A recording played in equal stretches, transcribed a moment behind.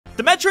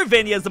The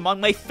Metroidvania is among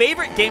my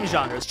favorite game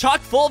genres, chock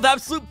full of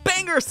absolute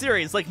banger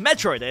series like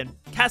Metroid and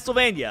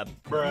Castlevania.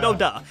 No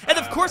duh. And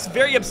of course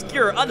very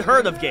obscure,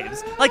 unheard of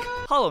games like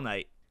Hollow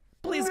Knight.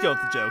 Please go with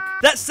the joke.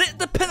 That sit at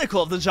the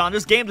pinnacle of the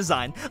genre's game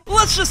design.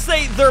 Let's just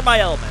say they're my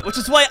element, which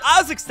is why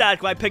I was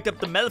ecstatic when I picked up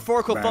the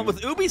metaphorical fun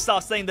with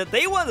Ubisoft saying that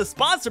they wanted to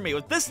sponsor me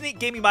with this neat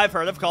game you might have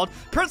heard of called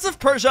Prince of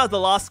Persia: The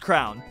Lost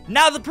Crown.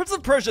 Now, the Prince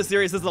of Persia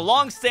series is a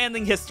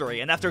long-standing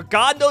history, and after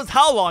God knows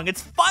how long,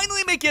 it's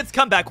finally making its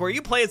comeback where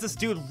you play as this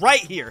dude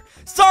right here,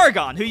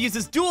 Sargon, who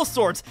uses dual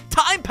swords,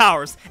 time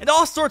powers, and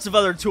all sorts of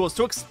other tools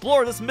to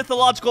explore this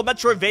mythological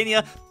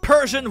Metroidvania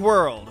Persian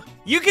world.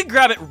 You can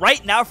grab it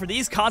right now for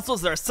these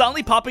consoles that are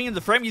suddenly popping into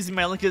frame using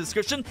my link in the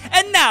description,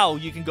 and now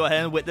you can go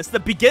ahead and witness the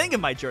beginning of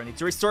my journey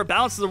to restore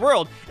balance to the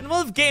world in one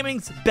of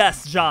gaming's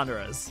best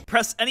genres.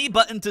 Press any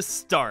button to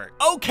start.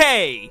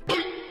 Okay!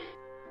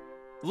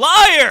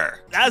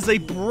 Liar! That is a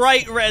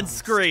bright red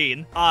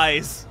screen.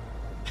 Eyes.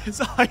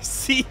 So I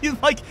see,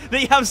 like,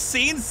 they have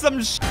seen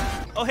some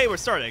Oh, hey, we're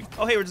starting.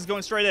 Oh, hey, we're just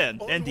going straight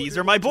in. And these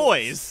are my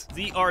boys.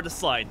 ZR to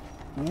slide.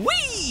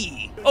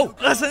 Whee! Oh,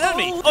 that's an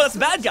enemy. Oh, that's a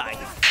bad guy.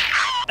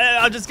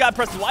 I just gotta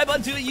press the Y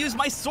button to use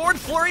my sword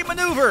flurry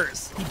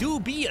maneuvers. He do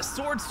be a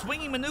sword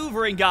swinging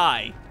maneuvering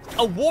guy.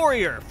 A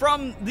warrior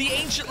from the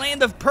ancient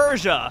land of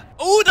Persia.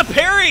 Ooh, the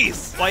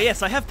parries! Why,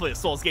 yes, I have played a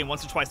Souls game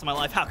once or twice in my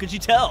life. How could you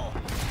tell?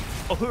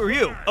 Oh, who are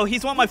you? Oh,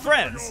 he's one of my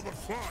friends.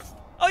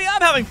 Oh, yeah,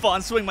 I'm having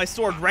fun swinging my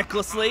sword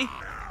recklessly.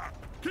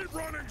 Keep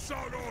running,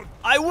 Sargon.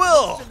 I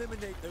will!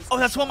 Oh,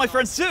 that's one of my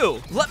friends too.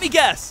 Let me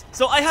guess.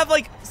 So I have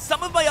like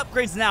some of my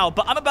upgrades now,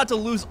 but I'm about to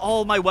lose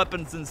all my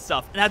weapons and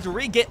stuff and have to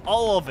re-get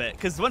all of it.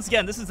 Because once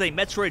again, this is a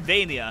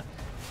Metroidvania.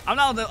 I'm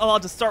not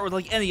allowed to start with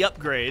like any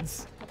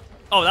upgrades.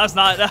 Oh, that's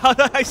not,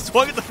 I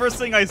swung at the first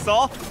thing I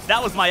saw.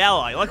 That was my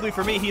ally. Luckily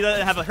for me, he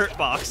doesn't have a hurt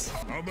box.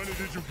 How many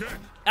did you get?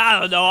 I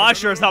don't know, I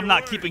sure as hell I'm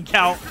not keeping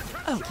count.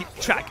 I don't keep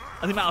track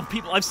of the amount of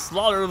people I've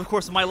slaughtered over the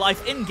course of my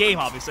life in-game,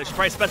 obviously. I should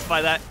probably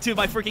specify that to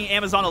my freaking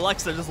Amazon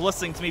Alexa just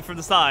listening to me from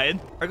the side.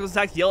 Reckless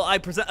attack, yellow eye,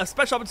 present a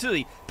special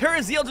opportunity. Parry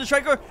yield to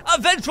trigger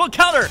a vengeful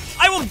counter.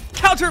 I will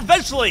counter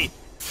eventually.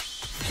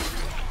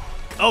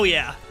 Oh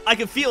yeah, I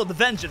can feel the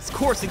vengeance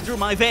coursing through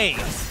my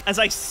veins as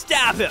I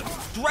stab him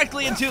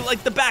directly into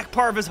like the back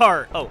part of his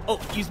heart.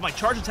 Oh, use my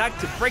charge attack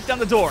to break down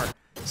the door.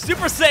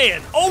 Super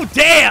Saiyan, oh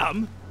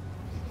damn!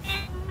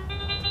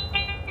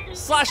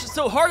 Slashed it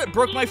so hard it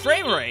broke my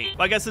frame rate.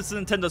 Well, I guess it's a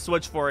Nintendo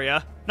Switch for you.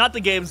 Not the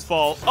game's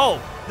fault.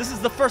 Oh, this is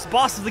the first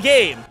boss of the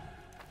game.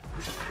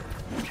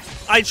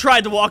 I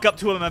tried to walk up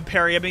to him and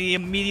parry him and he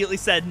immediately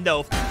said,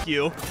 no, f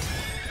you.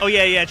 Oh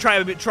yeah,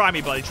 try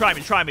me, buddy,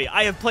 try me.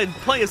 I have played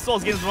plenty of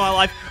Souls games in my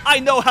life. I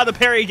know how to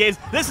parry games.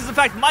 This is in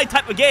fact my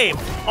type of game.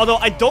 Although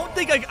I don't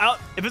think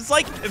if it's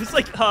like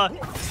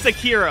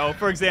Sekiro,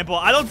 for example,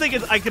 I don't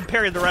think I can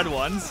parry the red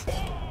ones.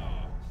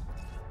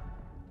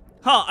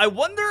 Huh, I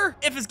wonder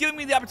if it's giving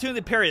me the opportunity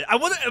to parry it. I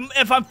wonder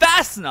if I'm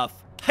fast enough.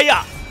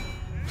 Hiya!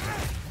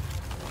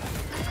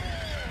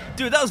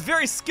 Dude, that was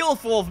very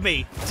skillful of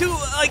me to,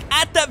 like,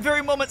 at that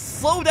very moment,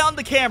 slow down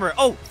the camera.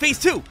 Oh, phase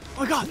 2. Oh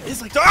my god,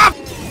 it's like, ah!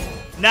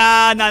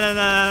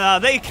 Nah.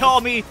 They call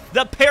me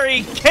the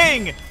parry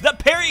king. The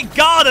parry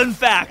god, in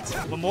fact.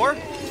 One more?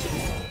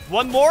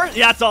 One more?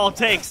 Yeah, that's all it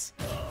takes.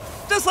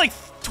 Just like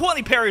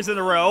 20 parries in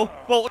a row.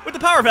 Well, with the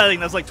power of editing,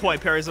 that's like 20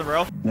 parries in a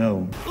row.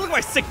 No. Look at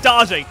my sick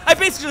dodging. I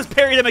basically just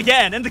parried him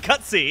again in the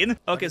cutscene.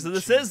 Okay, so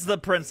this is the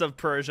Prince of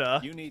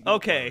Persia.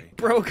 Okay,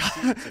 bro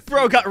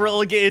got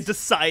relegated to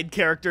side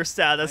character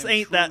status.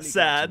 Ain't that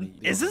sad?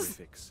 Is his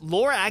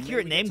lore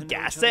accurate name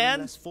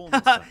Gassan?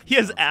 He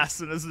has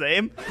ass in his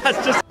name.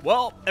 That's just,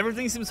 well,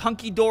 everything seems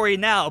hunky-dory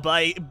now, but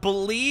I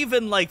believe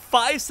in like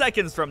 5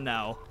 seconds from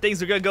now,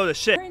 things are gonna go to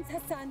shit. Prince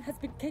Hassan has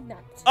been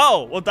kidnapped.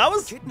 Oh, well, that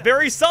was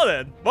very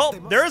sudden. Well,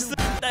 there's the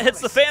that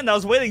hits the fan that I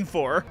was waiting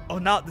for. Oh,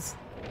 not this.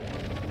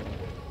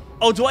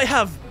 Oh, do I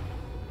have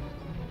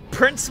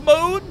Prince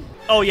mode?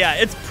 Oh yeah,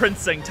 it's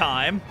princing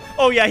time.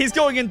 Oh yeah, he's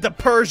going into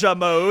Persia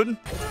mode.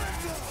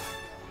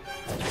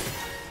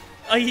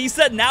 He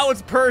said now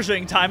it's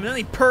Persian time, and then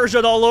he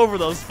Persia'd all over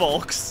those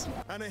folks.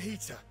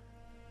 Anahita,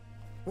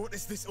 what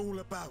is this all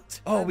about?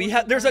 Oh,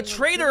 there's a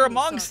traitor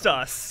amongst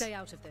us. Stay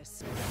out of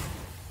this.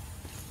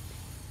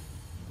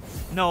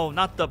 No,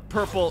 not the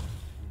purple.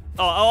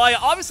 I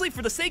obviously,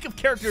 for the sake of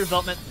character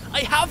development,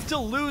 I have to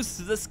lose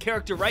to this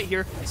character right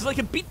here so I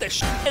can beat the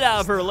shit out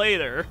of her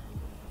later.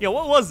 Yo,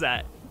 what was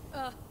that?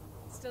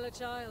 Still a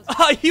child.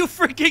 You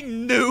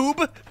freaking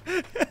noob!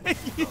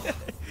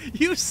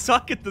 You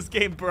suck at this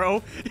game,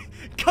 bro.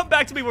 Come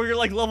back to me where you're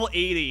like level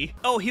 80.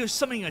 Oh, he was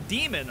summoning a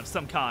demon of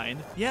some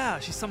kind. Yeah,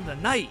 she summoned a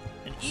knight.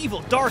 An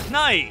evil dark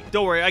knight.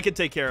 Don't worry, I can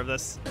take care of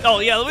this. Oh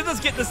yeah, let me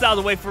just get this out of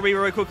the way for me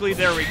really quickly.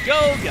 There we go.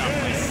 Get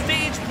off my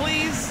stage,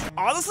 please.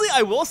 Honestly,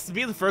 I will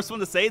be the first one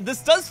to say,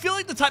 this does feel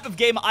like the type of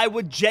game I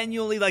would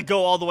genuinely like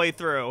go all the way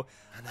through.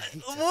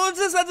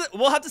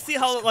 We'll have to see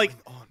how like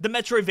the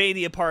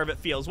Metroidvania part of it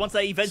feels once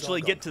I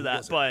eventually get to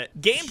that. But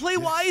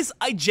gameplay-wise,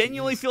 I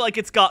genuinely feel like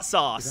it's got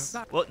sauce.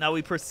 Well, now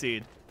we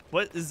proceed.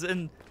 What is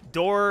in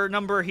Door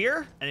number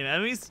here? Any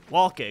enemies?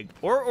 Walking.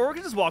 Or we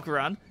can just walk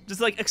around. Just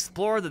like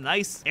explore the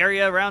nice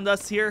area around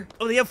us here.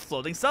 Oh, they have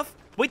floating stuff?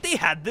 Wait, they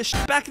had this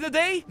shit back in the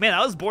day? Man,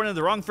 I was born in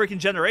the wrong freaking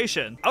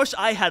generation. I wish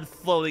I had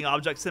floating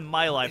objects in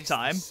my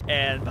lifetime.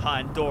 And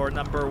behind door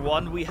number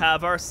 1, we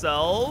have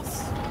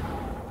ourselves...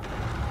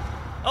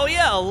 Oh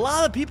yeah, a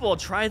lot of people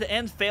tried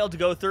and failed to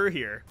go through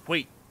here.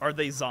 Wait, are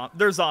they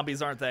they're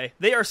zombies, aren't they?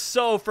 They are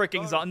so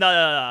freaking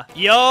no.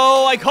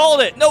 Yo, I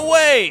called it. No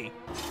way.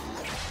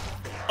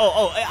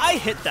 Oh, I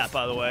hit that,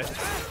 by the way.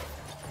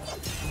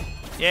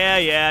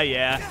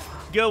 Yeah.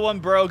 Good one,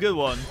 bro. Good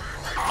one.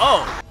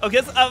 Oh, okay.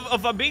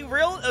 If I'm being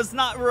real, it's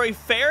not really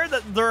fair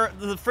that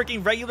the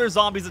freaking regular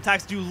zombies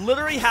attacks do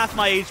literally half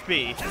my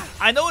HP.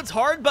 I know it's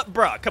hard, but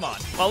bruh, come on.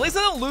 Well, at least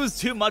I don't lose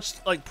too much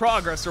like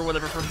progress or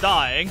whatever from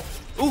dying.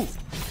 Ooh,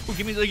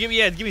 give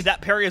me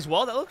that parry as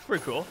well. That looks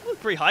pretty cool. That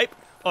looks pretty hype.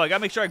 Oh, I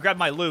gotta make sure I grab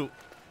my loot.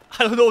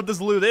 I don't know what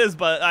this loot is,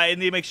 but I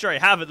need to make sure I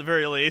have it at the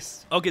very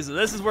least. Okay, so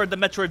this is where the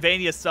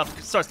Metroidvania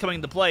stuff starts coming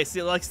into play.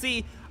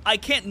 See, I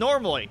can't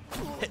normally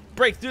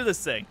break through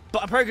this thing,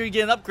 but I'm probably gonna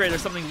get an upgrade or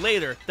something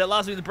later that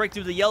allows me to break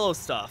through the yellow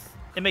stuff.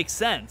 It makes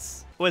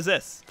sense. What is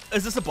this?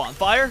 Is this a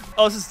bonfire?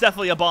 Oh, this is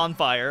definitely a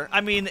bonfire. I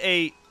mean,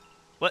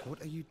 What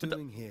are you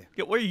doing here?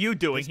 Yeah, what are you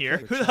doing here?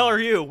 Who the hell are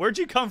you? Where'd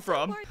you come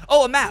from?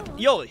 Oh, a map.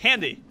 Yo,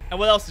 handy. And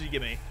what else did you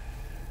give me?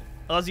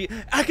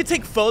 I could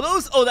take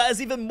photos? Oh, that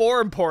is even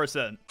more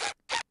important.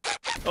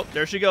 Oh,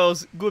 there she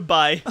goes.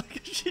 Goodbye.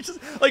 She just,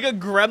 like a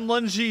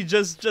gremlin, she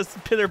just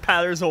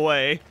pitter-patters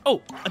away.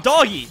 Oh, a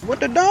doggy. What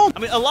the dog? I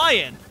mean, a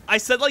lion. I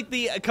said like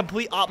the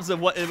complete opposite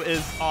of what it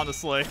is,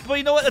 honestly. But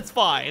you know what? It's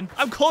fine.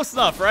 I'm close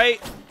enough, right?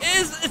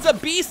 It's a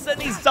beast that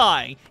needs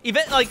dying.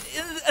 Like,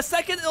 in a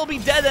second, it'll be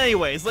dead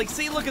anyways. Like,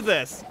 see, look at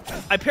this.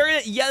 I parried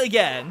it yet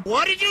again.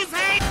 What did you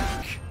say?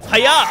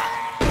 Hiya!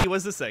 Hey,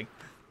 what's this thing?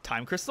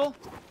 Time crystal?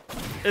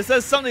 It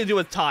says something to do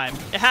with time.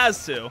 It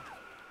has to.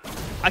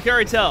 I can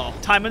already tell.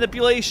 Time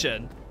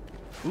manipulation.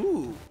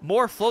 Ooh,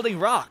 more floating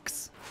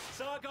rocks.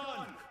 Sargon,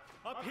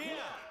 up here.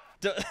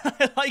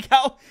 I like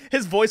how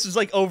his voice was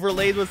like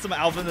overlaid with some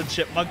Alvin the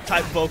Chipmunk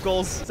type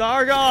vocals.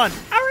 Sargon,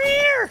 over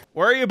here!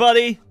 Where are you,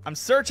 buddy? I'm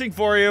searching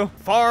for you,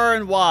 far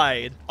and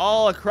wide,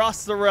 all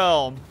across the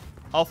realm.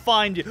 I'll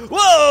find you.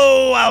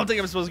 Whoa! I don't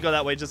think I'm supposed to go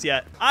that way just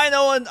yet. I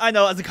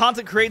know. As a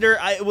content creator,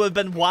 it would have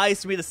been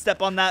wise for me to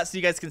step on that so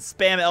you guys can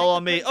spam L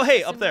on me. Oh,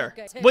 hey, up there.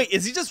 Wait,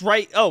 is he just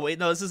right? Oh, wait,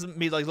 no, this isn't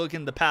me like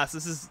looking in the past.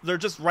 They're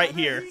just right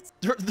here.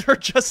 They're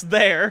just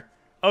there.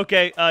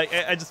 Okay,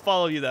 I just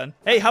follow you then.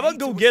 Hey, how about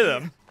go get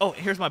him? Oh,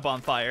 here's my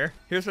bonfire.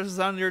 Here's what's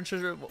on your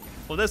treasure.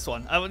 Well, this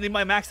one. I would need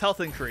my max health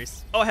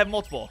increase. Oh, I have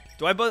multiple.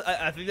 Do I both?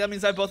 I think that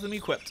means I have both of them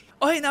equipped.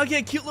 Oh, hey, now I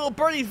get a cute little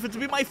birdie to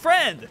be my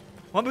friend.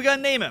 What are we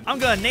gonna name him? I'm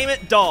gonna name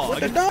it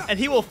Dog. And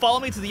he will follow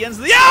me to the ends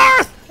of the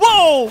earth!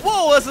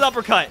 Whoa, that's an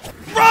uppercut.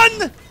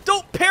 Run!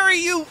 Don't parry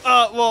you!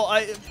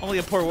 Only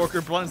a poor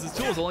worker blends his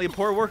tools. Only a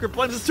poor worker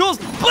blends his tools.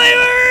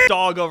 Blamer!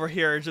 Dog over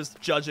here just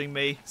judging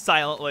me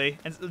silently.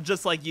 And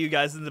just like you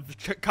guys in the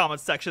comment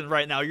section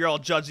right now. You're all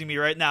judging me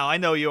right now. I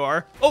know you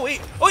are. Oh,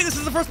 wait, this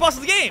is the first boss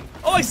of the game.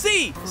 Oh, I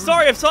see.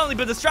 Sorry, I've suddenly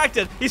been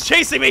distracted. He's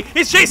chasing me.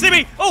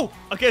 Oh,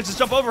 okay, let's just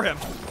jump over him.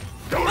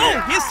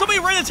 Oh, he has so many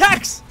random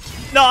attacks.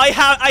 No, I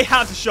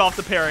have to show off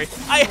the parry.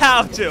 I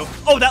have to.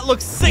 Oh, that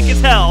looks sick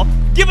as hell.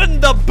 Give him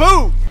the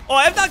boot. Oh,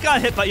 I have not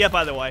gotten hit yet,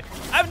 by the way.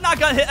 I have not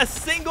gotten hit a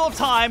single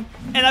time,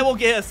 and I won't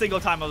get hit a single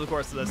time over the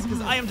course of this,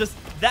 because I am just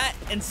that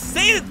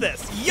insane at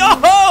this.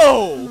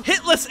 Yo-ho!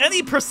 Hitless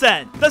any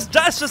percent. That's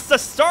just the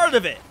start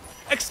of it.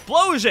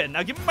 Explosion.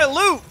 Now give me my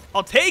loot.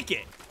 I'll take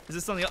it. Is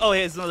this something? Oh,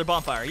 hey, it's another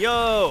bonfire.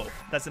 Yo,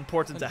 that's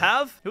important to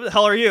have. Who the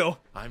hell are you?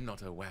 I'm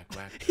not a whack.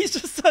 He's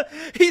just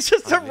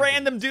a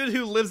random dude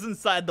who lives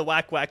inside the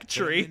whack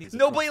tree.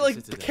 Nobody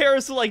like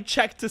cares to like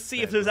check to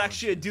see if there's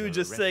actually a dude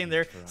just sitting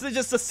there. So they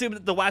just assume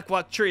that the whack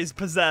tree is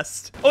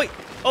possessed. Oh wait,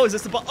 is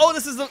this a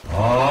this is a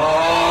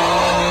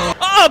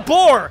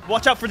boar!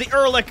 Watch out for the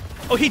Ehrlich.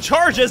 Oh, he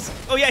charges.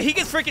 Oh yeah, he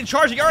gets freaking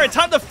charging. All right,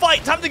 time to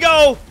fight. Time to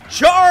go.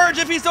 Charge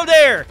if he's so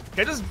dare.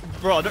 Can I just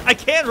roll under? I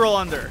can roll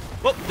under.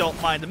 Well,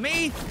 don't mind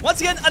me.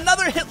 Once again,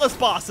 another hitless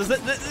boss. Is it?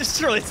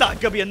 Surely it's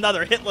not gonna be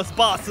another hitless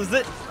boss, is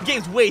it? The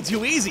game's way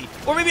too easy.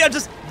 Or maybe I'm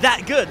just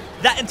that good,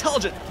 that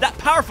intelligent, that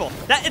powerful,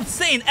 that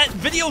insane at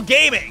video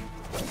gaming.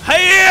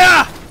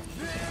 Hiya!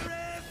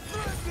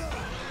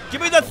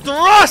 Give me the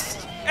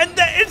thrust and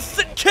the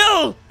instant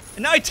kill.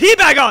 And now I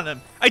teabag on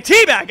them. I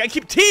keep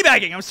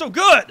teabagging. I'm so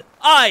good.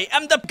 I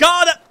am the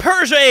god at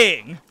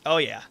Persiaing. Oh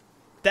yeah,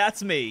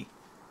 that's me.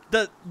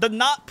 The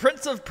not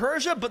Prince of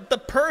Persia, but the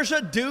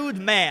Persia dude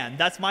man.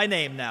 That's my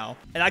name now.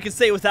 And I can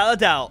say without a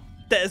doubt,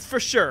 that is for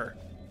sure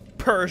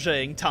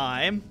Persiaing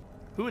time.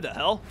 Who the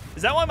hell?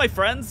 Is that one of my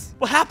friends?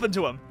 What happened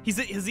to him?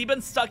 Has he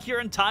been stuck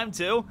here in time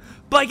too?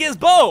 But I get his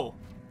bow.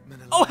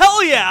 Oh,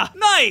 hell yeah.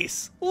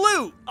 Nice.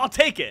 Loot. I'll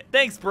take it.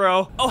 Thanks,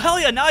 bro. Oh, hell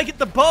yeah. Now I get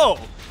the bow.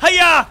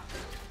 Hiya!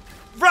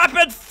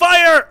 Rapid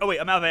fire! Oh, wait.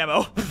 I'm out of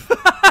ammo.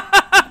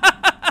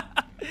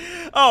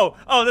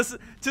 This,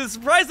 to the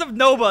surprise of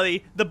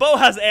nobody, the bow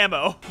has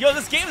ammo. Yo,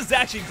 this game is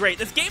actually great.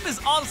 This game is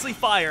honestly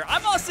fire.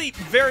 I'm honestly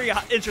very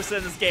interested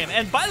in this game.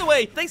 And by the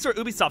way, thanks for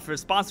Ubisoft for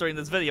sponsoring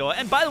this video.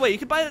 And by the way, you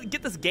can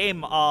get this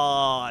game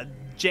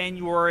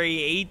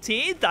January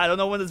 18th. I don't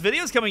know when this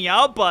video is coming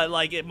out, but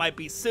like it might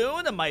be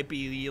soon. It might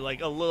be like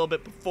a little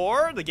bit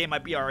before. The game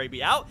might be already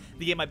be out.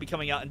 The game might be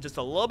coming out in just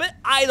a little bit.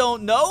 I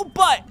don't know,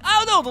 but I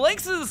don't know. The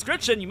link's in the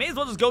description. You may as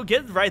well just go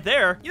get it right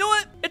there. You know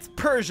what? It's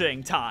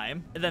Persian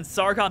time. And then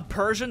Sargon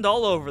Persianed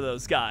all over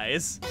those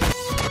guys.